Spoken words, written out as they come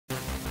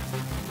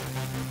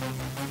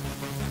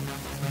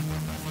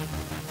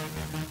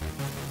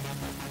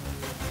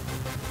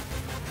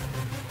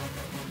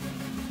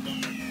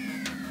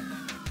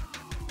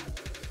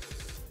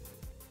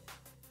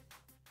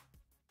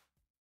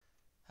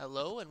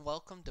Hello and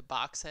welcome to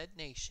Boxhead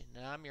Nation,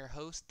 and I'm your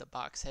host, the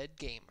Boxhead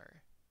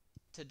Gamer.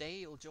 Today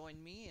you'll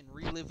join me in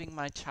reliving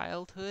my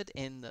childhood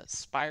in the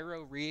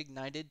Spyro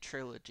Reignited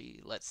Trilogy.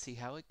 Let's see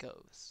how it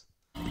goes.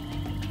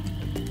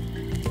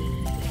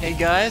 Hey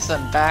guys,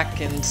 I'm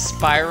back in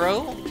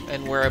Spyro,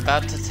 and we're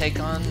about to take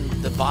on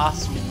the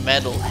boss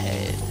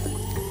Metalhead.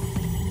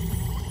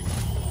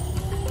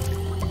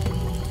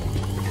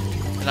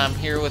 And I'm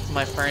here with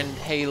my friend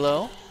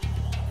Halo.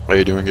 How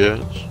you doing,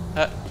 guys?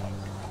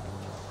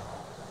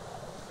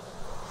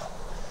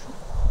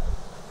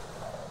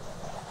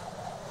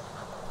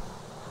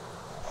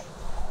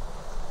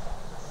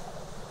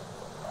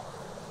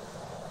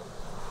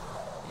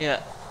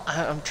 Yeah,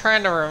 I'm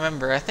trying to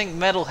remember. I think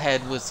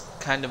Metalhead was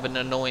kind of an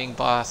annoying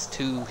boss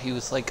too. He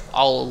was like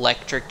all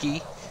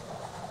electric-y.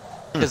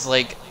 Because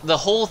like the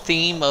whole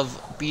theme of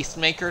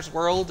Beastmaker's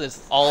world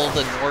is all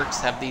the Norks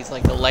have these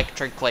like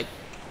electric, like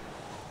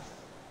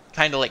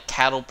kind of like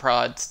cattle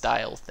prod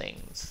style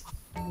things.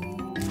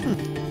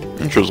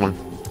 Interesting.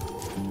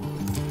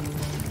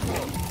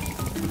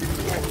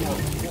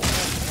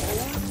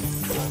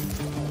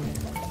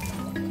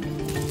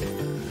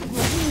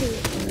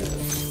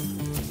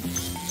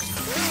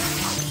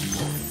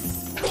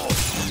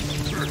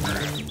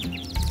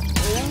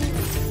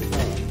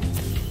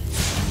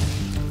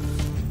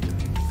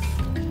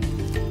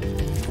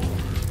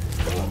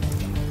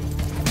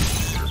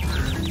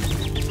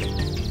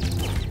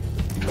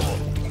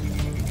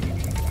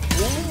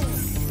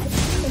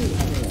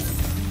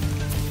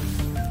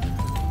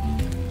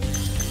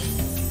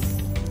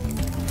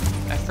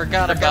 I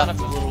forgot about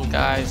the little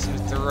guys who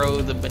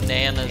throw the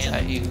bananas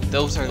at you.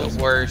 Those are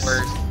the worst.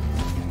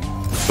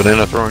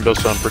 Banana throwing does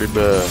sound pretty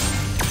bad.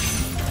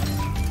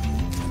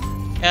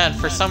 Yeah, and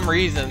for some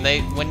reason,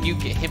 when you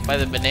get hit by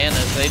the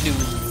bananas,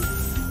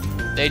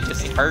 they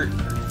just hurt.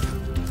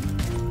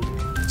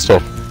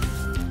 So.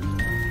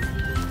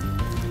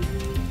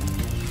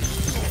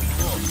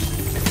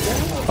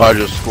 I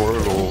just scored a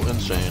little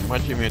insane. My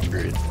teammate's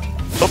great.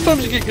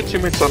 Sometimes you get good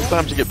teammates,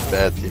 sometimes you get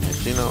bad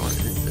teammates, you know?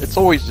 It's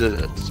always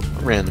it's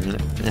random, you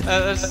know?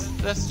 Yeah.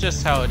 That's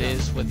just how it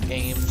is with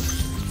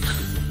games.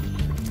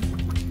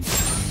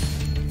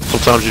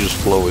 Sometimes you just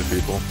flow with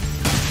people.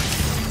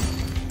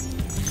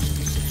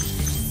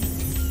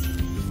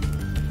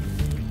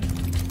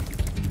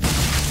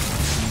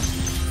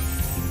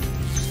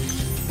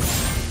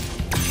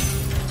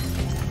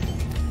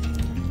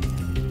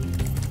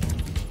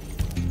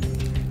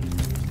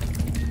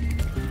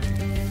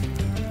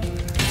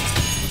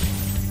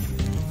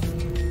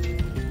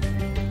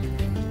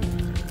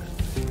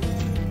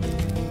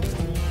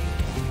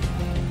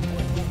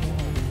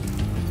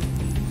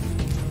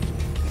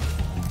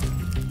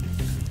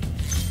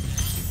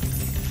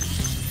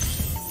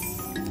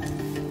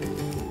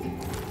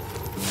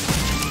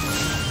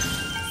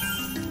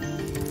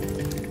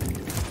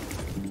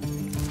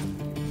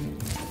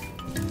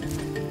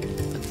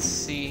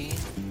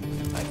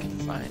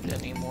 Find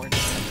any more on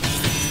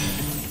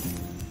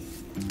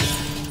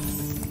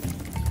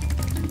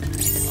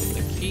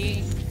the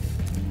key.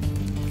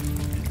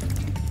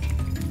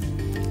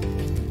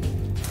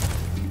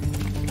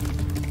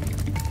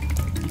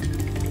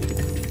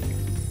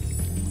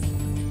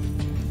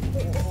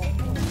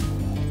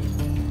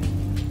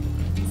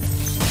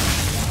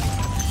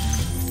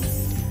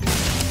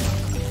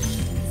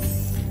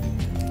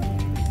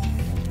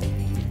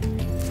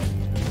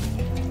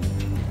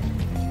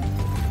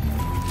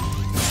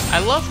 I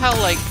love how,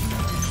 like,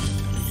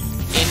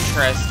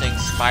 interesting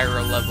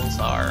Spyro levels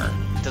are,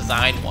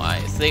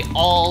 design-wise. They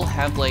all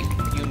have, like,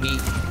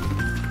 unique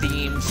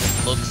themes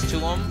and looks to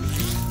them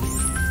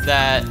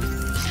that,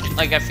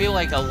 like, I feel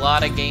like a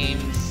lot of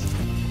games,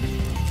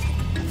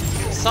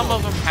 some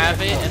of them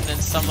have it, and then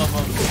some of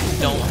them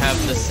don't have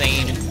the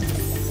same,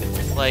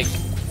 like,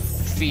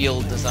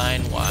 feel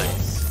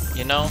design-wise,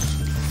 you know?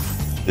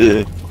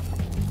 Yeah.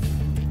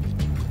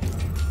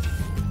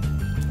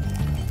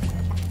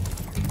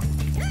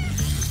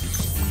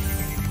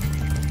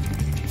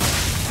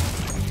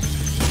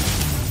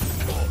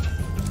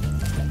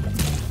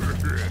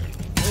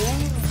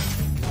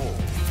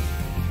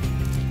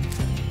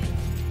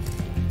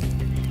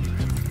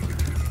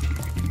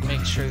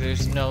 Make sure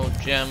there's no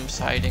gems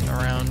hiding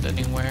around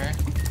anywhere.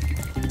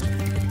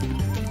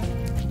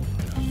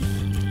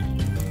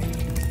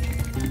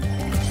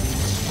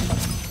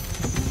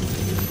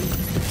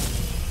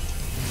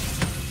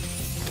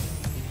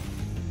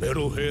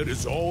 Metalhead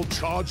is all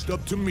charged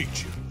up to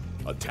meet you.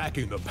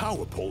 Attacking the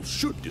power pole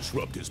should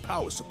disrupt his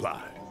power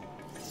supply.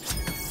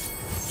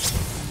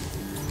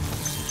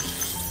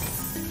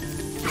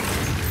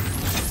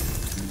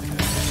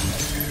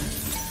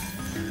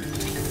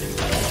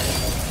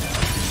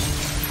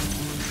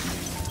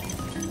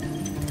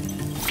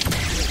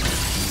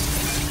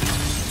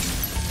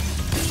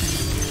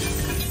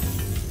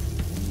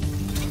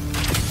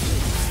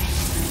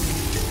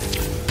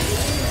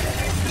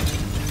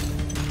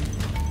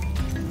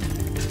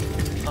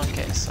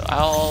 So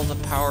all the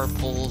power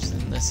poles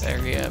in this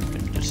area have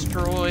been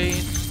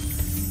destroyed.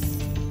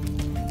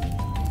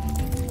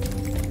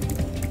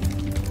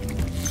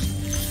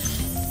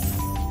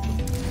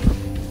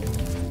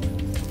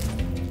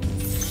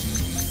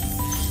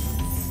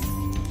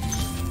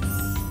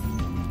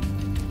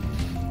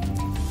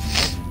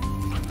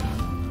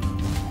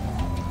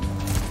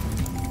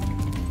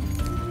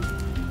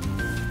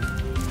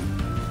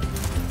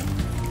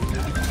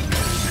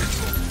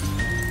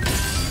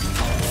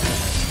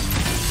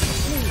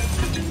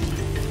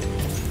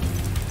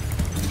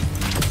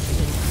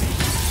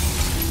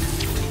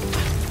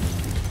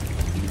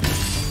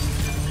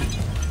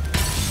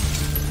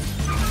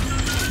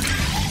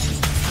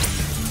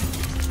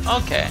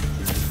 Okay,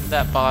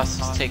 that boss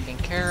is taken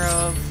care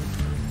of.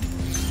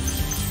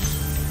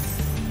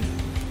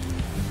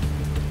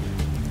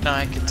 Now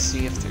I can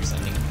see if there's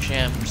any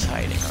gems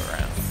hiding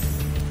around.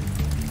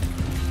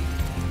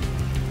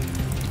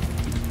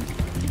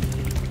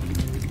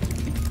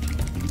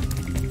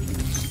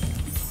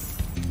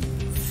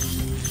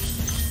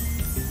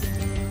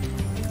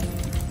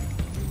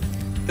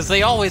 Because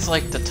they always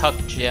like to tuck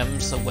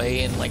gems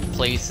away in like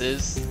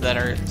places that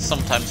are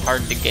sometimes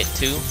hard to get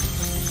to.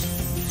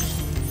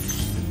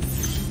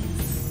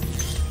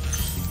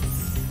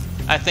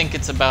 I think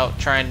it's about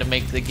trying to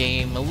make the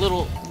game a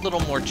little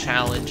more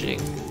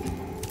challenging,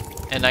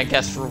 and I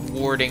guess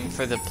rewarding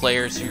for the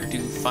players who do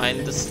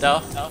find the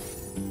stuff.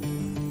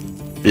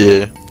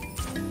 Yeah.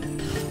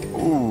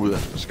 Ooh,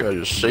 this guy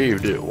just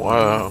saved it.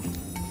 Wow.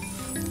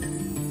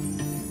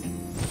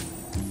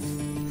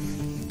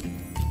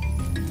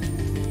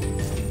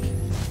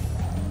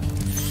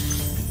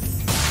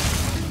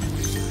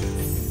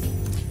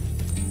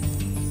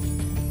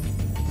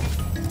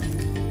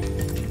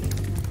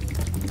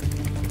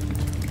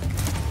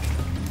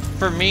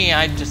 For me,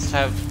 I just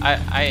have,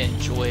 I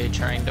enjoy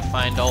trying to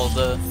find all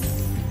the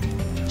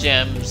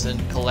gems and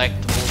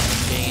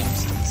collectibles in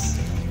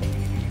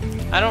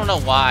games. I don't know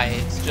why,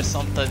 it's just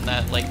something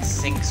that like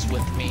syncs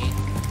with me.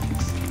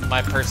 It's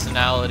my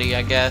personality,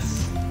 I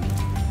guess.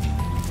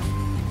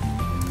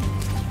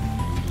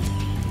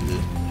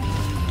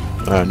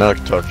 Alright, now I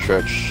can talk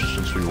trash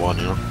since we won,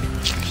 you know?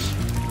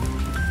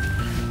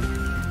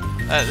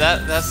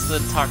 That's the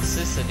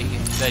toxicity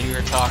that you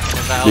were talking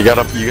about. You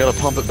gotta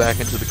pump it back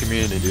into the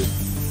community, dude.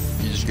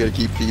 You just gotta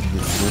keep feeding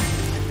it, dude.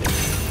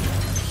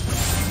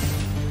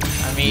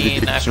 I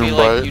mean, I feel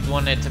like you'd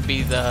want it to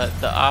be the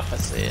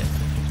opposite.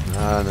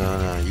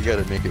 No. You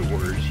gotta make it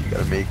worse. You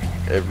gotta make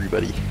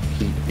everybody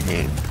hate the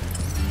game.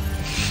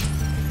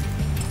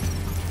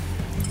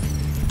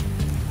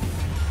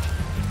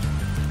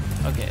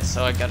 Okay,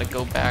 so I gotta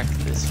go back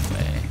this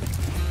way.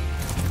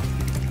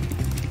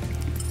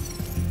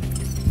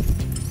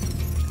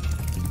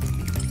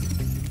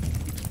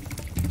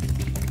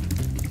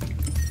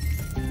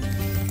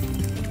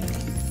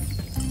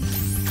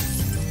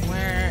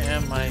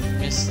 My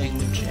missing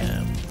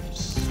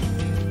gems.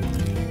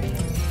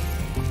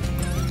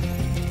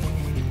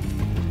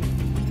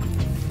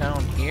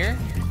 Down here?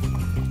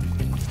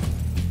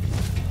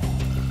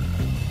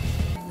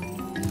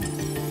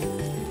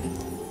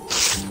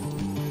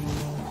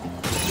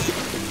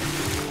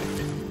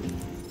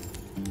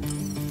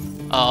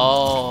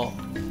 Oh.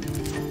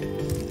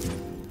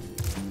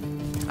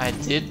 I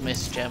did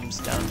miss gems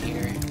down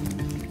here.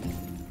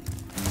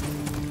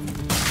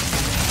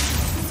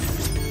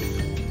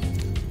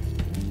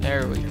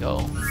 There we go.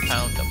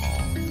 Found them all.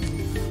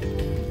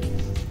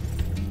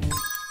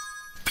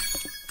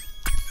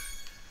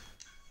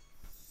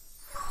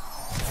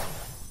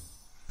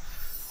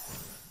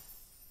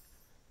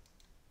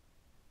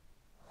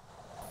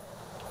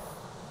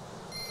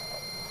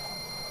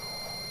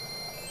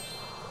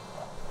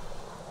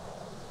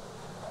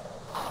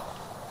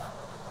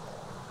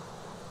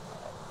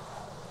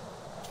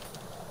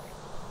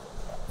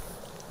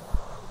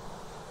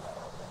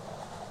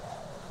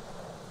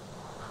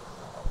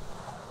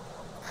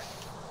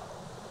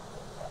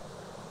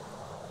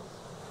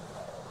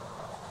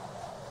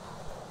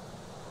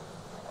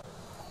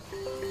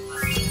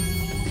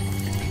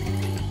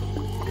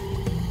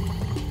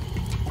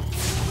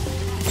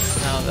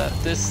 That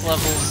this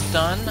level's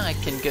done, I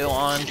can go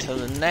on to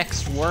the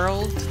next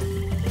world.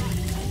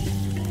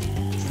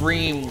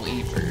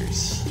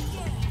 Dreamweavers.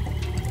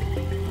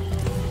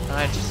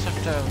 I just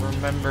have to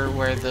remember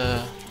where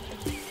the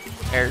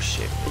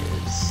airship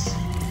is.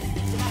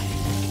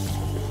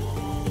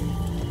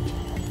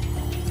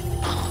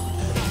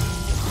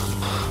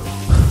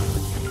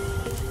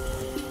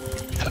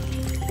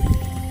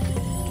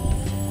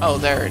 Oh,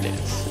 there it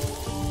is.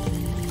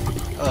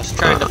 I was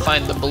trying to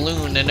find the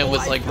balloon and it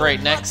was like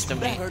right next to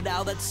me.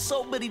 Now that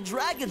so many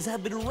dragons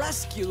have been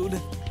rescued.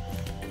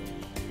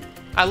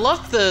 I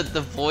love the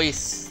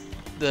voice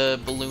the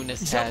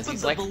balloonist has.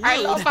 He's like, I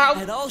love how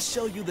and I'll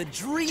show you the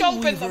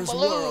Dreamweaver's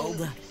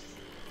world.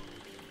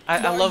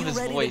 I love his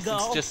voice.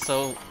 It's just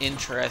so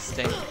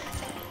interesting.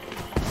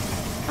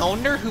 I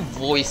wonder who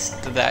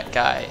voiced that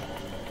guy.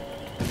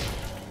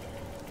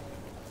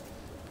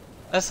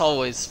 That's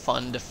always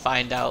fun to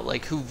find out,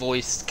 like, who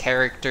voiced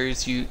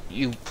characters you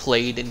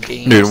played in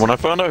games. Dude, when I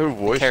found out who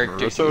voiced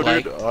Naruto,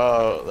 dude,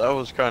 that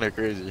was kind of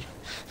crazy.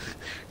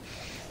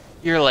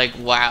 You're like,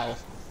 wow.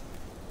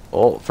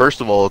 Well, first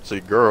of all, it's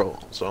a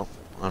girl, so,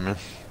 I mean,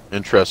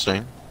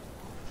 interesting.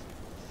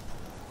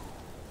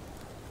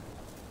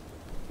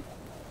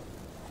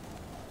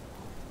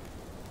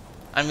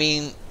 I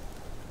mean,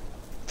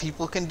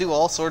 people can do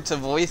all sorts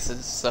of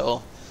voices,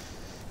 so...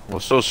 Well,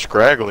 so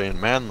scraggly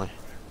and manly.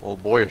 A little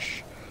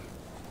boyish.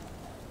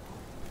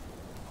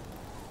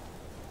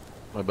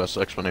 My best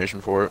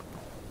explanation for it.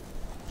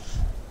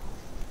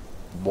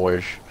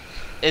 Boyish.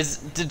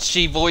 Did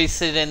she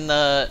voice it in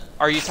the...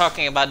 Are you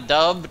talking about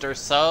dubbed or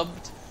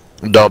subbed?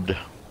 Dubbed.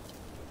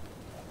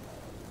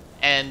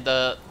 And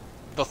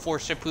before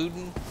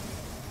Shippuden?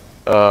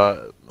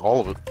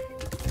 All of it.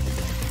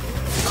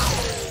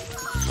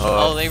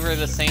 Oh, they were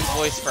the same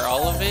voice for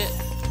all of it?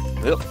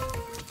 Yep.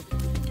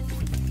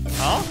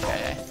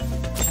 Okay.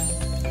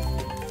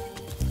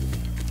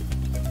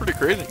 Pretty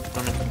crazy.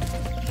 I mean,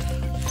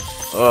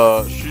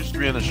 she used to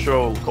be in a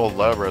show called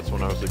Lab Rats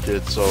when I was a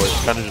kid, so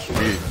it's kind of just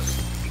weird.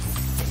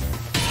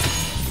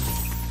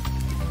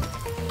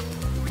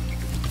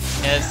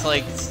 Yeah, it's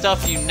like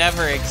stuff you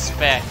never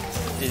expect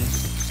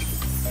is...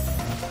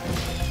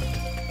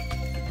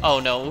 Oh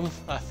no,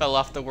 I fell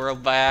off the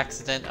world by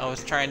accident. I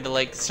was trying to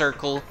like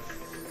circle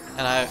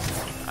and I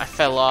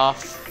fell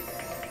off.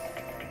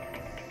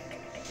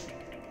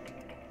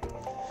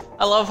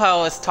 I love how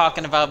I was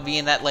talking about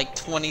being at like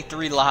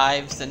 23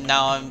 lives and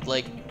now I'm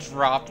like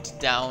dropped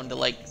down to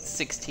like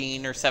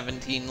 16 or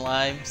 17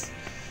 lives.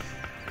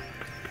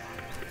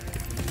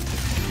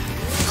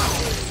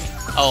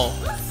 Oh,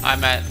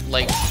 I'm at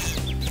like...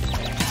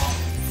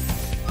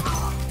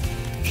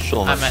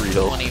 I'm at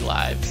 20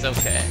 lives,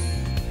 okay.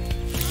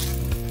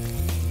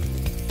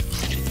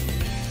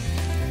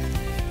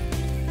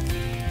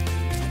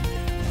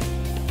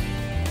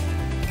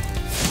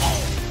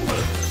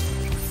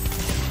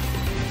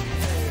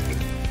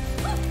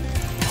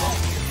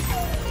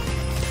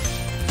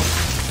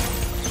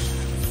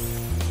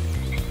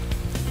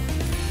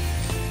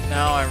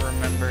 Now I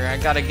remember, I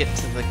gotta get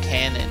to the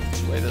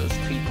cannons where those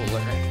people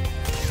are.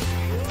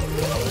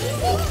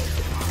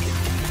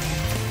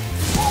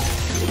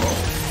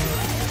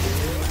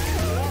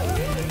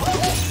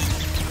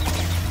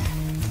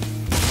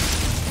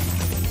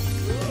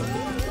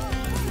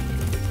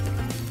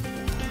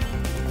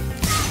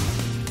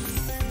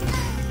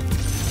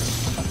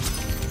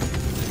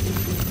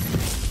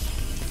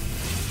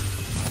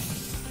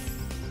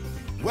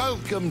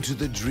 Welcome to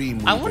the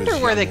Dream. I wonder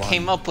where they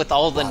came up with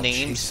all the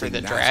names for the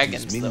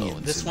dragons, though.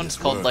 This one's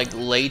called like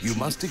Lateef. You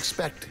must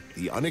expect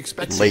the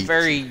unexpected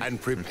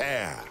and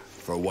prepare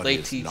for what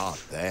is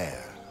not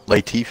there.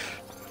 Lateef.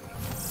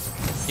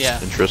 Yeah.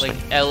 Interesting.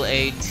 Like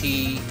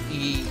Lateef.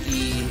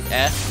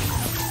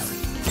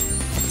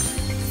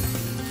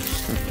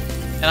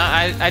 And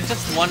I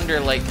just wonder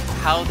like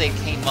how they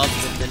came up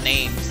with the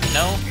names, you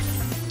know?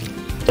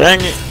 Dang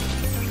it!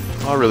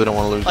 I really don't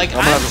want to lose. Like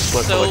I'm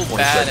so like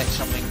bad at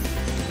coming.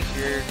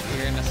 You're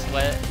in a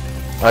sweat.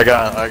 I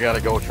gotta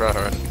go try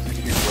hard.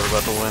 We're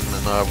about to win,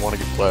 and I want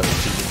to get flat.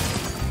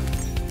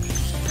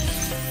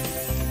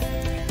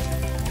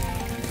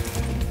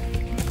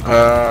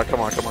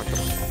 Come on.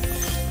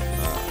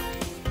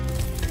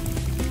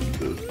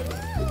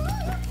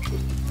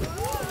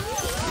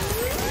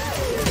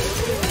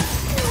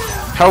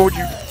 How'd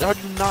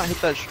you not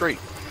hit that straight?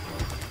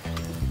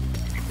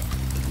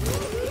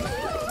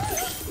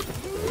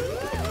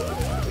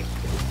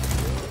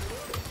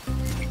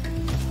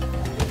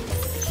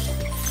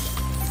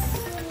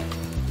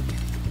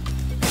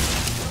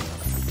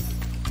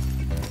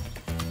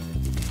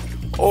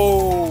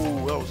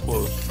 Oh, that was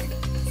close.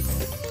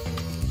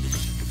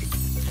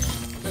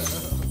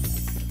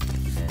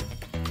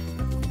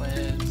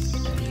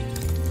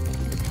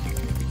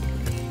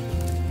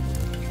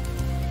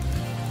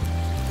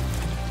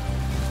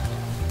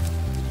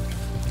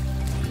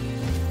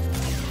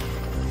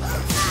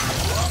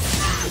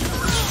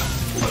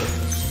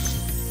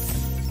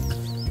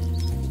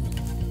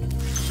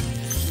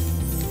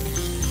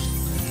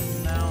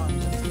 Now I'm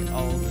gonna get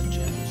all the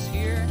gems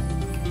here.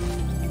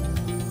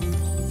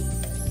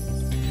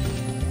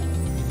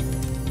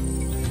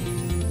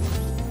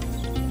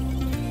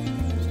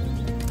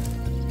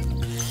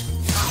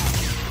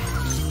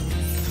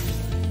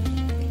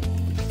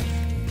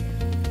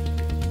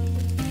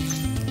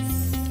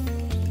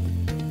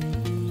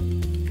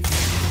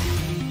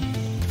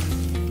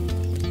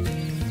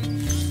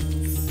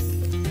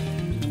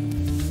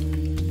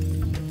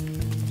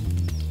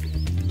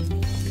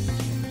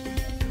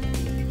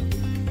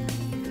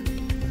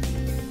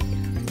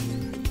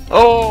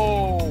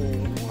 Oh!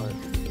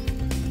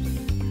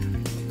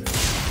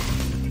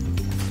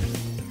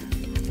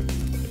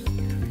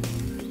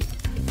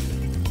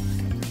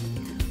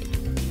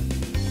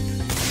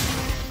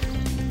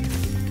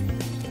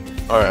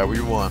 Alright,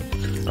 we won.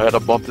 I had to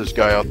bump this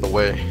guy out the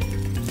way.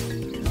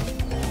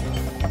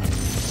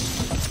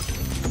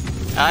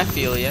 I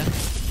feel ya.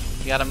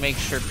 You gotta make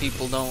sure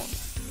people don't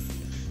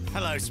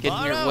get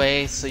in your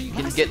way so you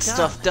can get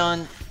stuff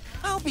done.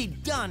 I'll be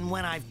done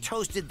when I've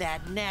toasted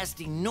that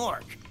nasty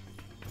Nork.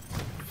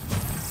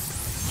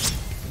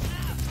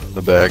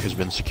 The bag has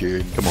been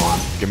secured. Come on,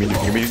 give me.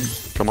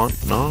 Come on,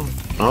 no,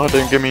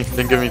 didn't give me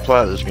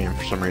plat this game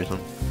for some reason.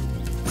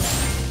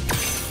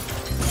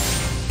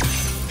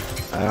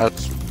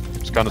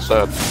 It's kind of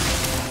sad.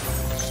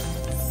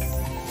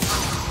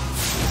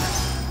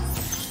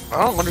 I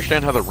don't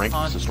understand how the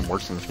ranking system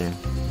works in this game.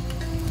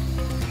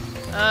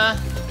 I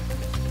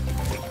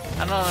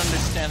don't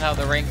understand how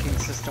the ranking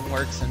system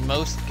works in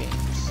most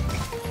games.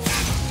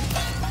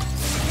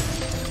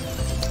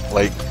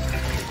 Like,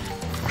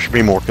 should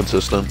be more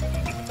consistent.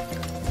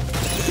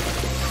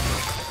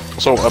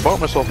 So I bought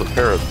myself a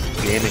pair of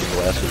gaming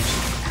glasses.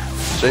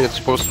 Say it's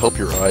supposed to help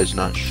your eyes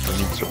not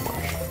strain so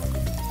much.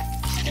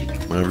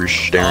 Whenever you're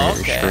staring at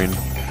your screen.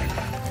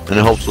 And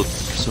it helps with,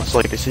 since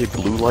like I see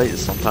blue light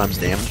is sometimes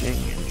damaging,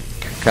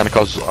 kind of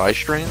causes eye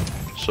strain,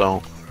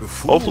 so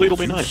hopefully it'll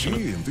be nice.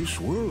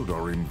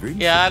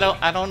 Yeah,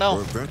 I don't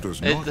know.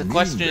 The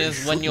question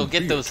is when you'll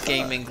get those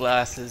gaming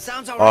glasses.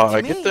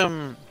 I get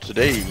them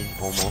today,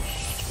 almost.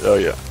 Oh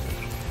yeah.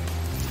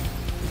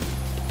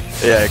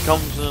 Yeah, it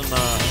comes in,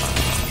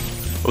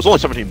 it was only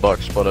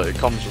 $17, but it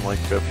comes in like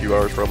a few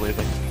hours probably, I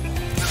think.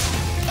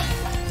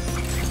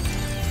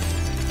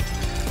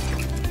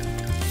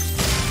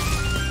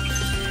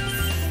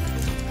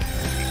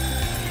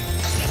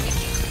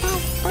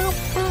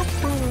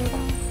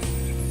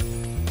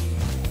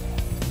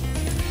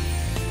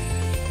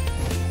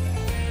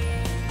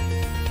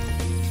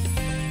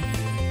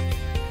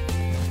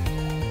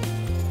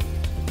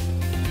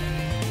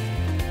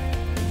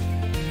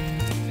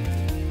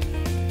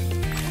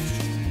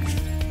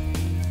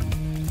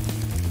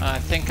 I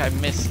think I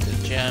missed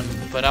a gem,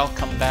 but I'll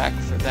come back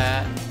for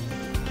that.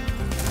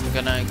 I'm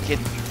gonna get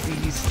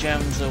these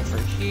gems over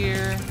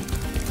here.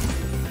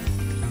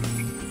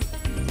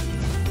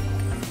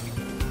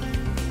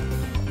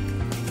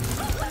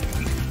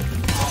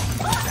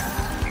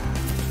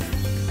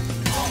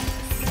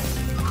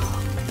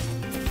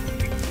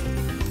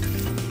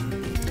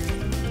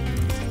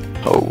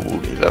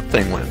 Holy, that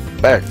thing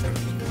went back.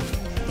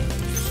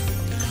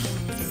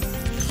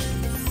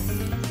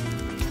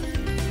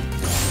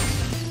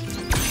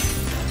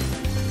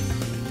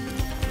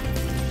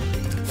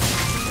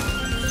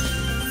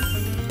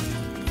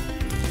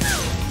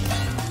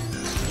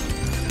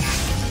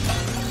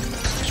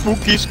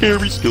 Spooky,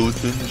 scary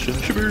skeletons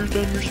and shivers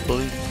down your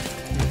spine.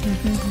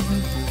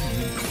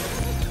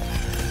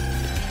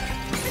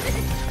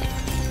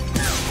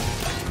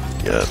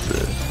 Got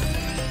this.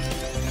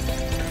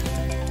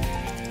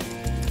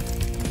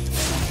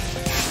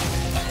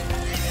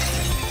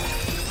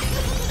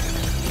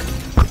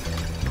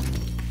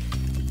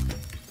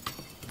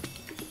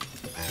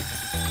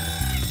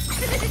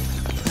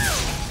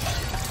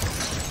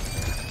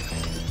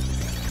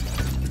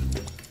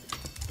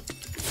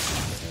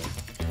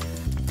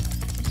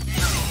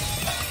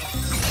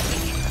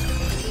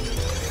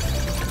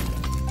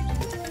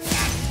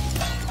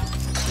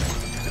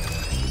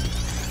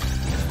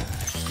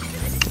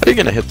 How are you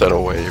gonna hit that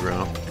away,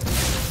 bro?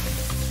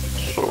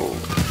 So...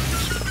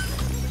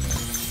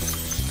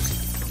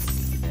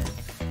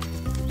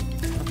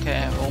 Okay,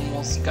 I've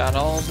almost got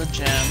all the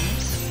gems.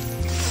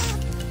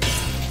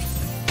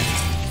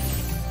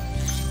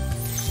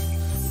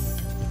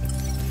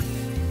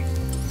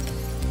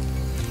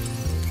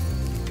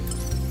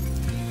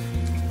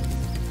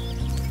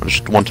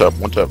 Just one tap,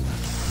 one tap.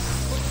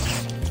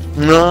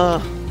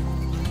 Nah.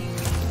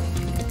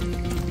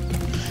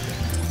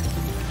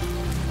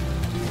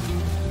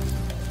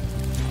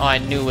 Oh, I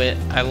knew it.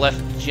 I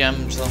left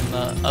gems on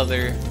the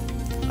other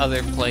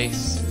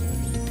place.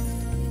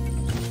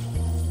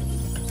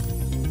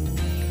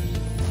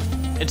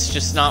 It's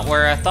just not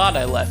where I thought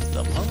I left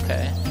them.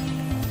 Okay.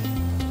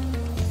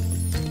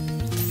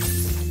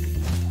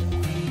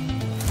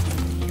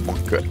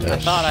 I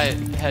thought I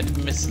had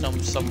missed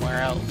them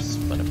somewhere else,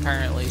 but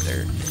apparently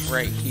they're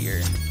right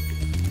here.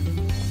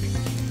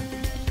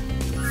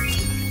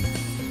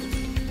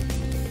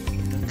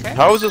 Okay.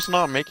 How is this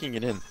not making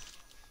it in?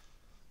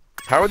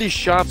 How are these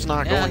shots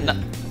not going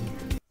in?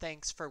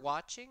 Thanks for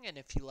watching, and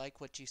if you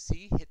like what you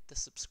see, hit the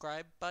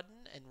subscribe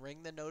button and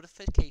ring the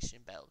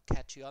notification bell.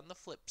 Catch you on the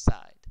flip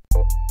side.